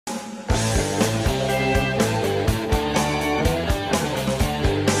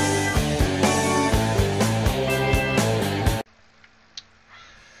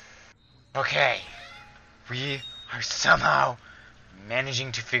we are somehow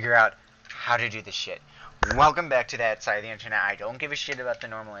managing to figure out how to do this shit. Welcome back to that side of the internet. I don't give a shit about the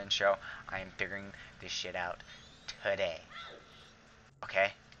normal intro. I am figuring this shit out today.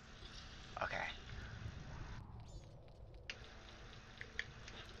 Okay? Okay.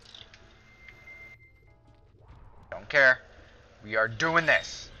 Don't care. We are doing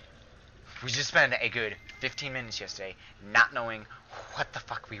this. We just spent a good 15 minutes yesterday not knowing what the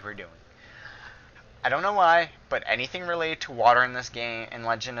fuck we were doing. I don't know why, but anything related to water in this game, in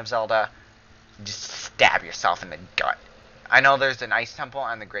Legend of Zelda, just stab yourself in the gut. I know there's an ice temple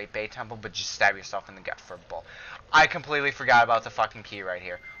and the Great Bay Temple, but just stab yourself in the gut for both. I completely forgot about the fucking key right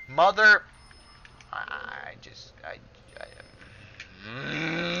here. Mother...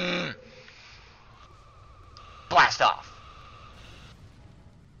 Blast off.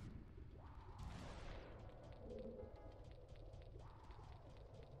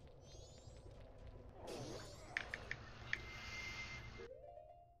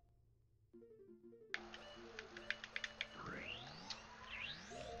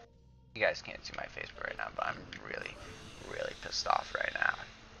 You guys can't see my face right now, but I'm really, really pissed off right now.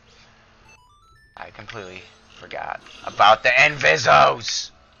 I completely forgot about the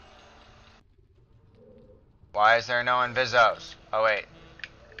Invisos! Why is there no Invisos? Oh, wait.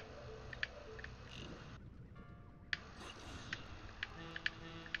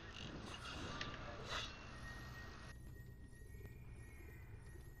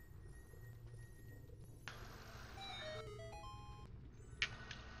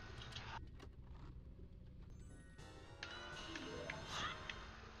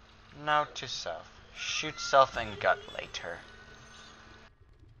 Note to self. Shoot self in gut later.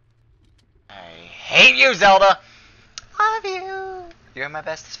 I hate you, Zelda! Love you! You're my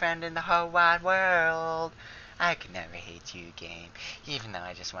bestest friend in the whole wide world. I could never hate you, game. Even though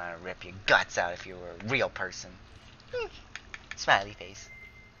I just want to rip your guts out if you were a real person. Smiley face.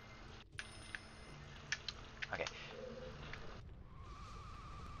 Okay.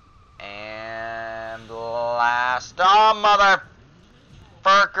 And blast. Oh,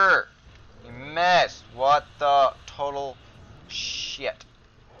 motherfucker! You missed. What the total shit?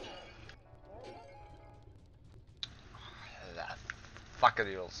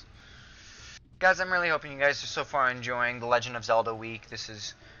 Fuckadoodles. Guys, I'm really hoping you guys are so far enjoying the Legend of Zelda week. This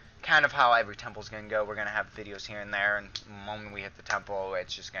is kind of how every temple's gonna go. We're gonna have videos here and there, and the moment we hit the temple,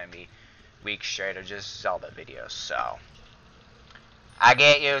 it's just gonna be weeks straight of just Zelda videos. So, I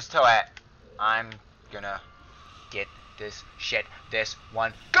get used to it. I'm gonna get this shit. This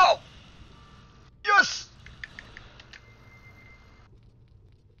one. Go! Yes!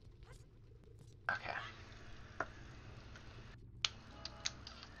 Okay.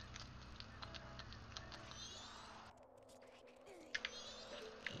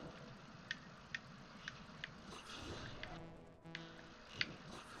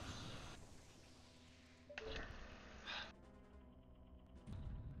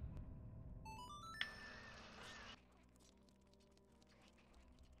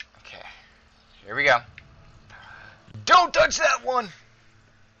 Okay. Here we go. Don't touch that one!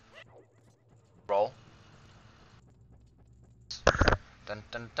 Roll. Dun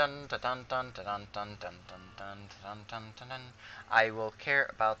dun dun dun dun dun dun dun dun dun dun dun dun dun dun. I will care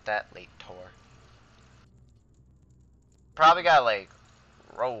about that later. Probably got like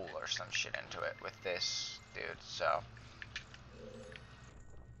roll or some shit into it with this dude, so.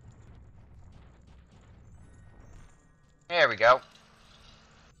 There we go.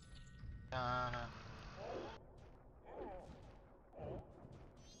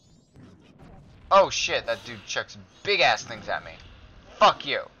 Oh shit, that dude chucks big ass things at me. Fuck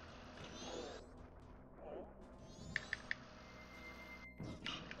you.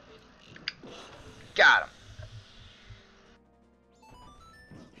 Got him.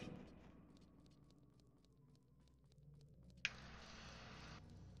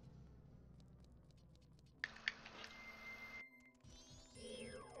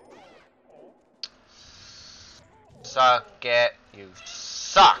 Suck it. You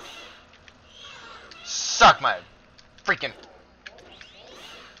suck. Suck my freaking...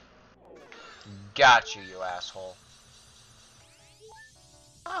 Got you, you asshole.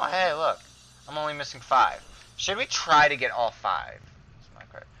 Oh, hey, look. I'm only missing 5. Should we try to get all 5? That's my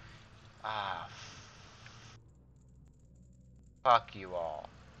question. Ah. Fuck you all.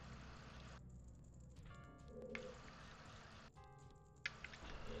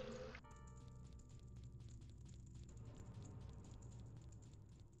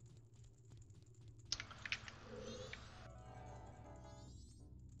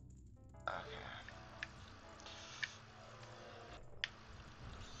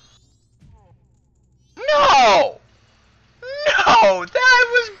 No!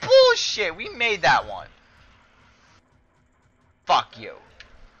 shit, we made that one. Fuck you.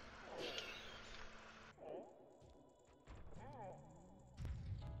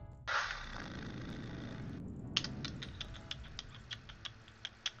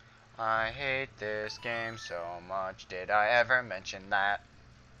 I hate this game so much. Did I ever mention that?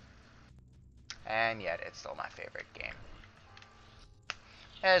 And yet, it's still my favorite game.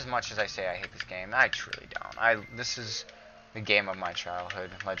 As much as I say I hate this game, I truly don't. This is the game of my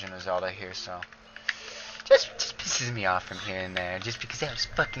childhood, Legend of Zelda here, so just pisses me off from here and there, just because that was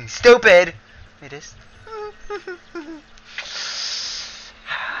fucking stupid. It is.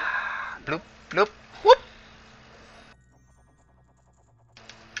 Bloop, bloop, whoop.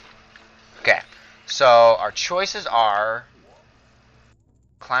 Okay, so our choices are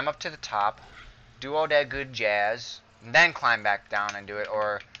climb up to the top, do all that good jazz, and then climb back down and do it,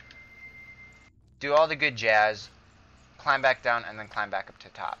 or do all the good jazz, climb back down, and then climb back up to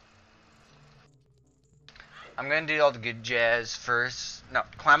the top. I'm going to do all the good jazz first. No,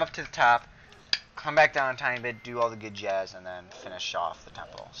 climb up to the top, come back down a tiny bit, do all the good jazz, and then finish off the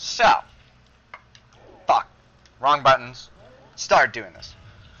temple. So, fuck. Wrong buttons. Start doing this.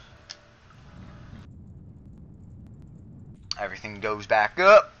 Everything goes back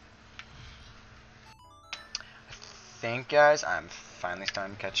up. I think, guys, I'm finally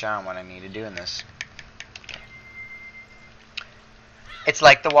starting to catch on what I need to do in this. Okay. It's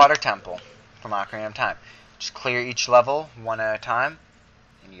like the water temple from Ocarina of Time. Just clear each level one at a time,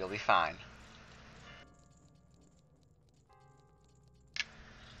 and you'll be fine.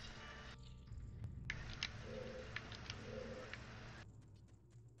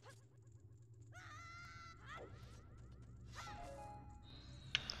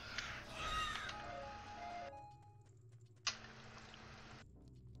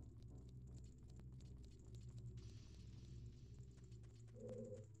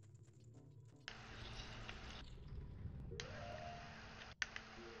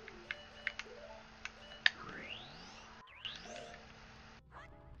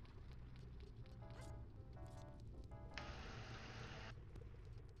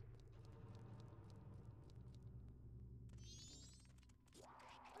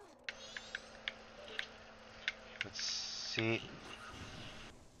 Let's see.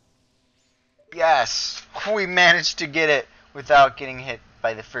 Yes! We managed to get it without getting hit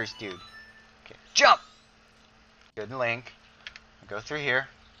by the first dude. Okay, jump! Good link. Go through here.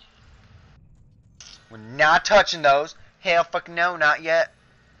 We're not touching those. Hell fucking no, not yet.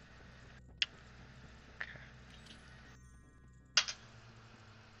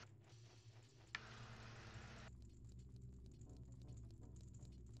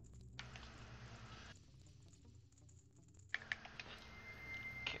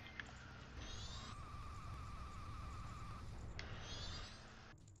 Okay.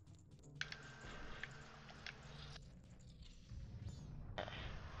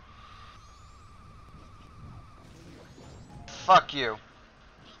 Fuck you.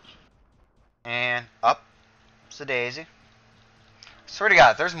 And up. It's a daisy. Swear to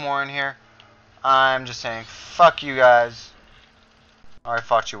God, if there's more in here, I'm just saying, fuck you guys. Or I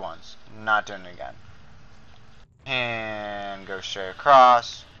fought you once. Not doing it again. And go straight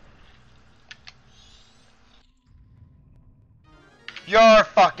across. You're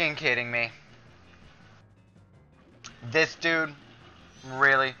fucking kidding me. This dude?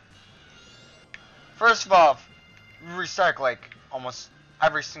 Really? First of all, recycle like almost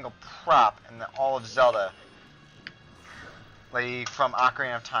every single prop in all of Zelda. Like from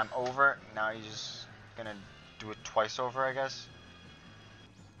Ocarina of Time over. Now you're just gonna do it twice over, I guess.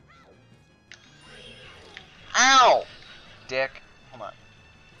 Ow! Dick. Hold on.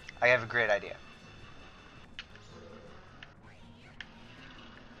 I have a great idea.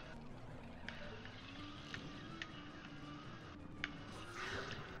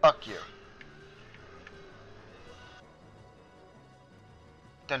 Fuck you.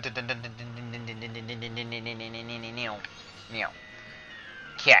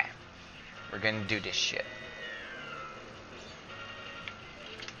 Okay. We're gonna do this shit.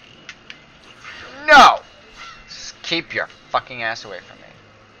 No! Just keep your fucking ass away from me.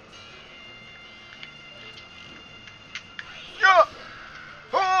 Yeah!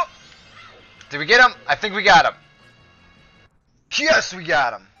 Oh! Did we get him? I think we got him. Yes, we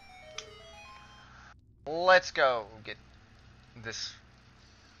got him. Let's go get this.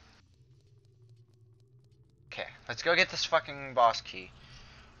 Okay, let's go get this fucking boss key.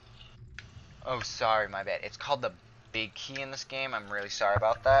 Oh, sorry, my bad. It's called the big key in this game. I'm really sorry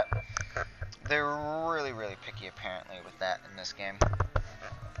about that. They're really, really picky, apparently, with that in this game.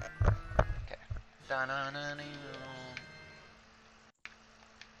 Okay.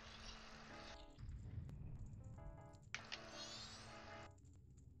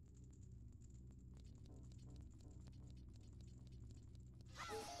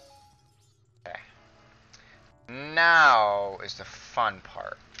 is the fun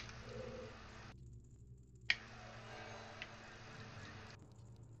part.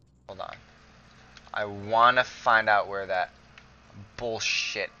 Hold on. I want to find out where that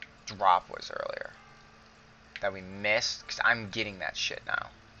bullshit drop was earlier. That we missed. Because I'm getting that shit now.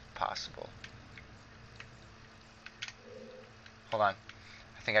 Possible. Hold on.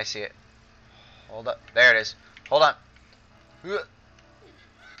 I think I see it. Hold up. There it is. Hold on.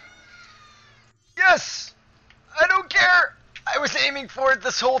 Yes! I don't care! I was aiming for it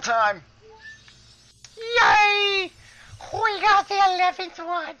this whole time. Yay! We got the 11th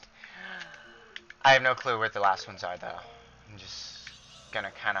one! I have no clue where the last ones are, though. I'm just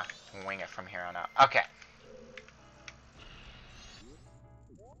gonna kind of wing it from here on out. Okay.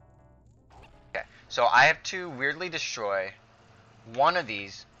 Okay, so I have to weirdly destroy one of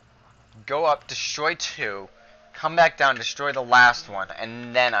these, go up, destroy two, come back down, destroy the last one,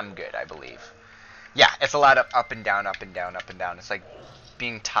 and then I'm good, I believe. Yeah, it's a lot of up and down, up and down, up and down. It's like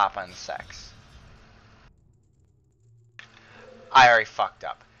being top on sex. I already fucked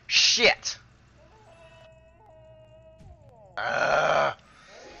up. Shit! Oh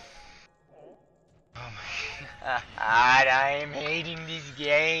my god, I am hating this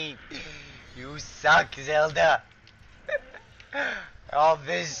game. You suck, Zelda. All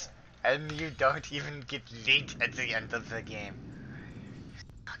this, and you don't even get lit at the end of the game. You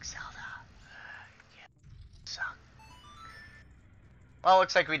suck, Zelda. You suck. Well,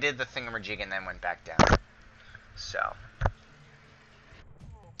 looks like we did the thingamajig and then went back down. So.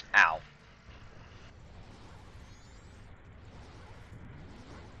 Ow.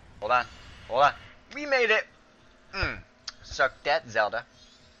 Hold on. Hold on. We made it! Suck that, Zelda.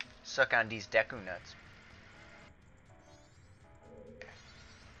 Suck on these Deku nuts.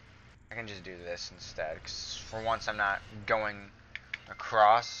 I can just do this instead, because for once I'm not going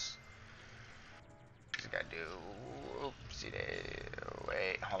across. Just gotta do... Oopsie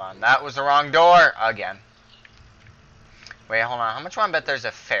wait, hold on. That was the wrong door! Again. Wait, hold on. How much want to bet there's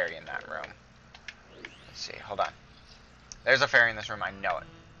a fairy in that room? Let's see. Hold on. There's a fairy in this room. I know it.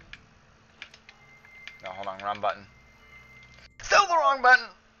 No, hold on. Wrong button. Still the wrong button!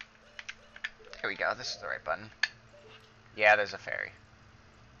 Here we go. This is the right button. Yeah, there's a fairy.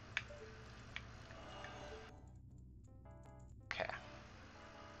 Okay.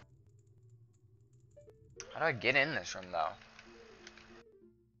 How do I get in this room, though?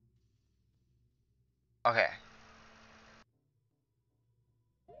 Okay.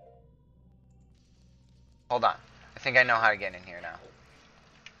 Hold on. I think I know how to get in here now.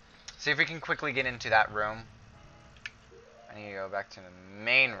 See if we can quickly get into that room. I need to go back to the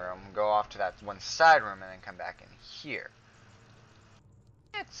main room, go off to that one side room, and then come back in here.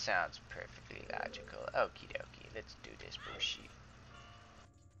 That sounds perfectly logical. Okie dokie, let's do this bullshit.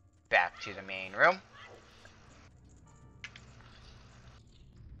 Back to the main room.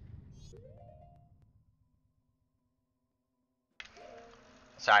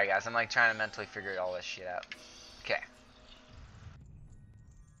 Sorry guys, I'm like trying to mentally figure all this shit out. Okay.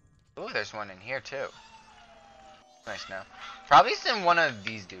 Ooh, there's one in here too. Nice now. Probably it's in one of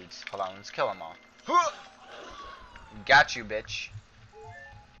these dudes. Hold on, let's kill them all. Got you, bitch.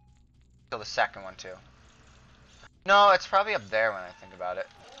 Kill the second one too. No, it's probably up there when I think about it.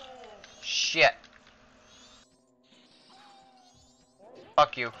 Shit.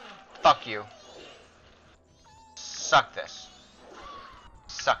 Fuck you. Fuck you. Suck this.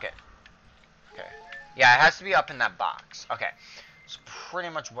 Suck it. Okay. Yeah, it has to be up in that box. Okay. So pretty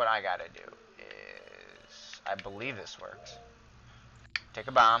much what I gotta do is... I believe this works. Take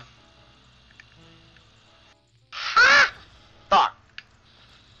a bomb. Ha! Fuck.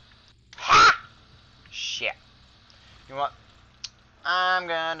 Ha! Shit. You know what? I'm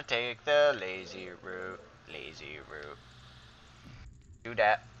gonna take the lazy route. Lazy route. Do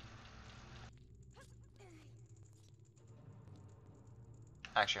that.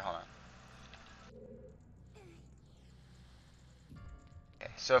 Actually, hold on.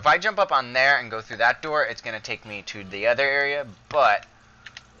 Okay, so if I jump up on there and go through that door, it's gonna take me to the other area, but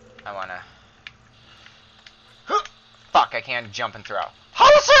I wanna... Fuck, I can't jump and throw.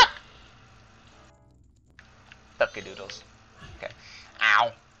 Holy shit! Fuckadoodles. Okay.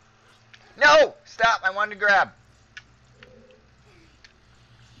 Ow. No! Stop! I wanted to grab.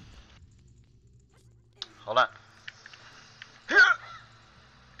 Hold on.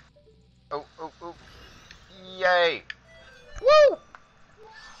 Oh, oh, oh. Yay. Woo!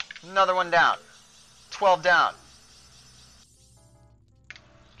 Another one down. 12 down.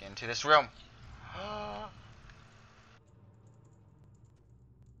 Get into this room.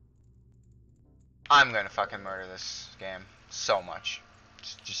 I'm gonna fucking murder this game so much.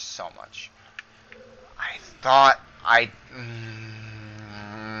 Just so much. I thought I...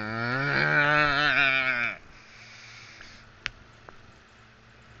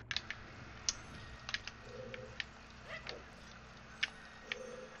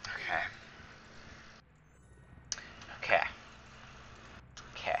 Okay. Okay.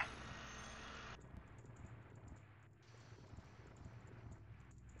 Okay.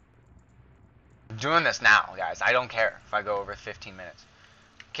 I'm doing this now, guys. I don't care if I go over 15 minutes.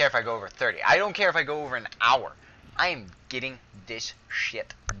 I don't care if I go over 30. I don't care if I go over an hour. I am getting this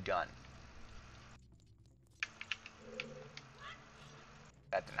shit done.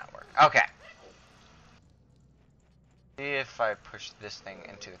 That did not work. Okay. See if I push this thing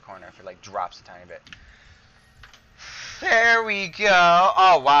into the corner, if it like drops a tiny bit. There we go.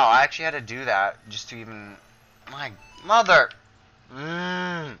 Oh wow, I actually had to do that just to even... My mother.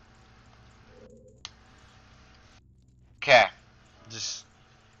 Okay. Just...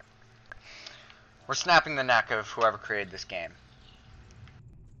 We're snapping the neck of whoever created this game.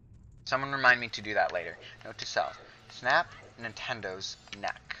 Someone remind me to do that later. Note to self. Snap Nintendo's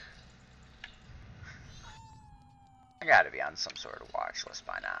neck. I gotta be on some sort of watch list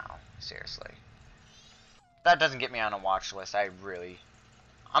by now. Seriously. If that doesn't get me on a watch list, I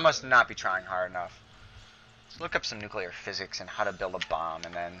must not be trying hard enough. Let's look up some nuclear physics and how to build a bomb,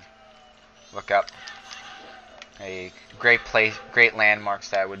 and then look up a great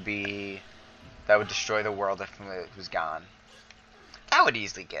landmarks that would destroy the world if it was gone. That would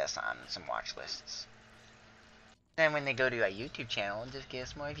easily get us on some watch lists. Then when they go to our YouTube channel, just get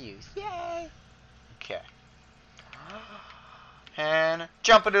us more views. Yay! Okay. And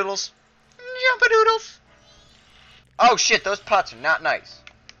jump-a-doodles. Jump-a-doodles. Oh shit, those pots are not nice.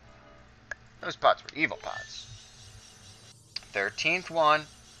 Those pots were evil pots. 13th one.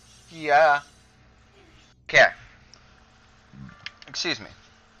 Yeah. Okay. Excuse me.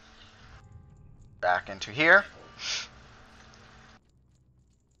 Back into here.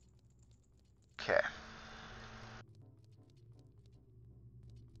 Okay.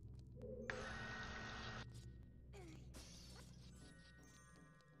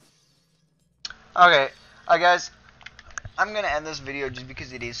 Okay, guys, I'm gonna end this video just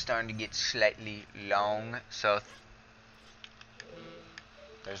because it is starting to get slightly long. So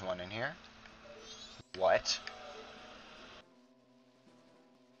there's one in here. What?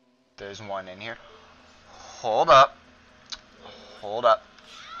 There's one in here. Hold up. Hold up.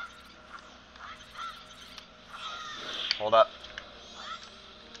 Hold up.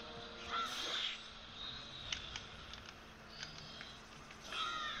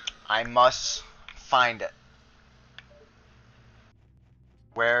 I must find it.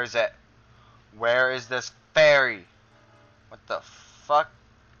 Where is it? Where is this fairy? What the fuck?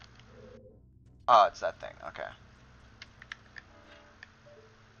 Oh, it's that thing. Okay.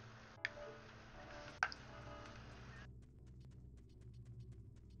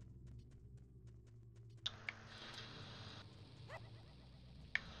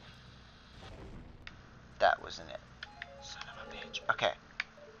 That wasn't it. Son of a bitch. Okay.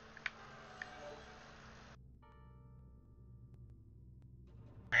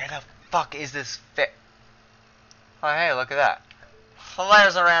 Where the fuck is this fit? Oh, hey, look at that. Well,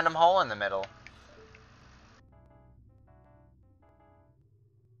 there's a random hole in the middle.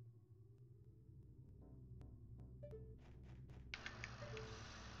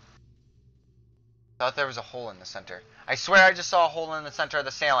 Thought there was a hole in the center. I swear I just saw a hole in the center of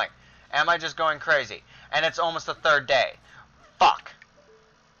the ceiling. Am I just going crazy? And it's almost the third day. Fuck.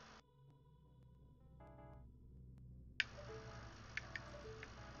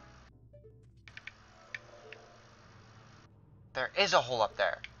 There is a hole up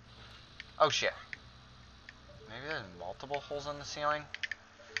there. Oh shit. Maybe there's multiple holes in the ceiling?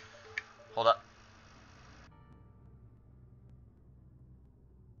 Hold up.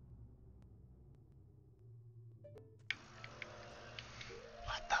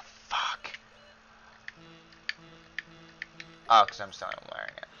 What the fuck? Oh, because I'm still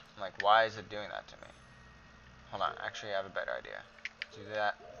wearing it. I'm like, why is it doing that to me? Hold on, actually I have a better idea. Do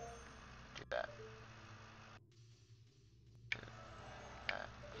that. Do that. Do that.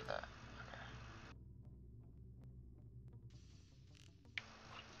 Do that. Okay.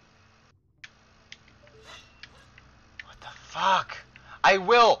 What the fuck? I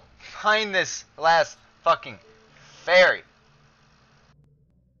will find this last fucking fairy.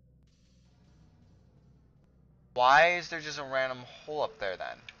 Why is there just a random hole up there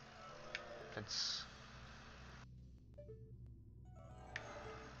then? It's...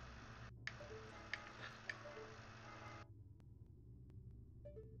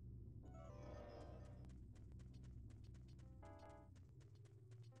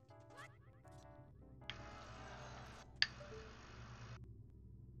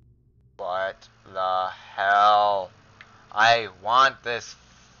 want this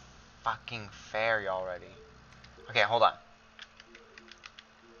fucking fairy already. Okay, hold on.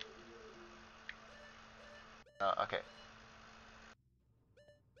 Okay.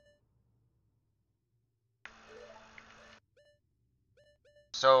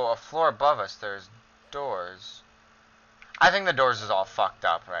 So, a floor above us, there's doors. I think the doors is all fucked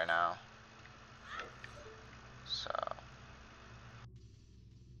up right now. So.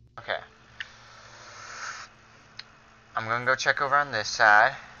 Okay. I'm gonna go check over on this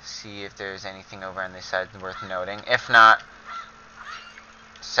side. See if there's anything over on this side worth noting. If not,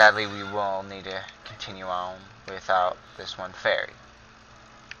 sadly we will need to continue on without this one fairy.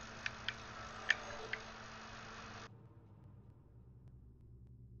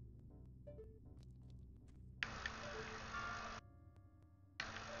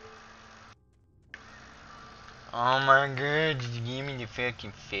 Oh my god, you gave me the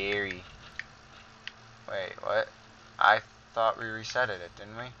fucking fairy. Wait, what? I thought we resetted it,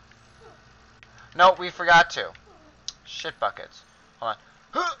 didn't we? No, we forgot to. Shit buckets. Hold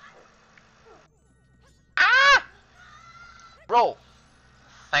on. Ah! Roll.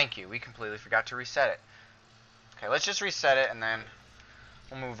 Thank you. We completely forgot to reset it. Okay, let's just reset it and then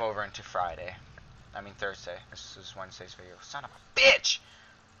we'll move over into Friday. I mean Thursday. This is Wednesday's video. Son of a bitch!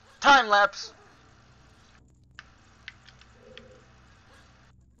 Time lapse!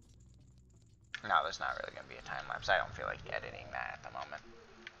 No, there's not really going to be a time lapse. I don't feel like editing that at the moment.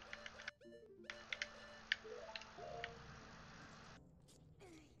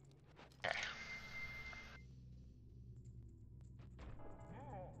 Okay.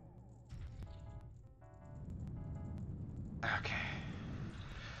 Okay.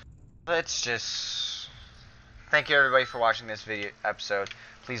 Let's just... Thank you everybody for watching this video episode.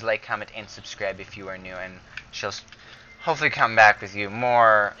 Please like, comment, and subscribe if you are new, and she'll hopefully come back with you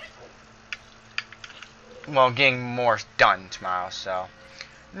more... Well, getting more done tomorrow, so...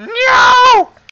 No!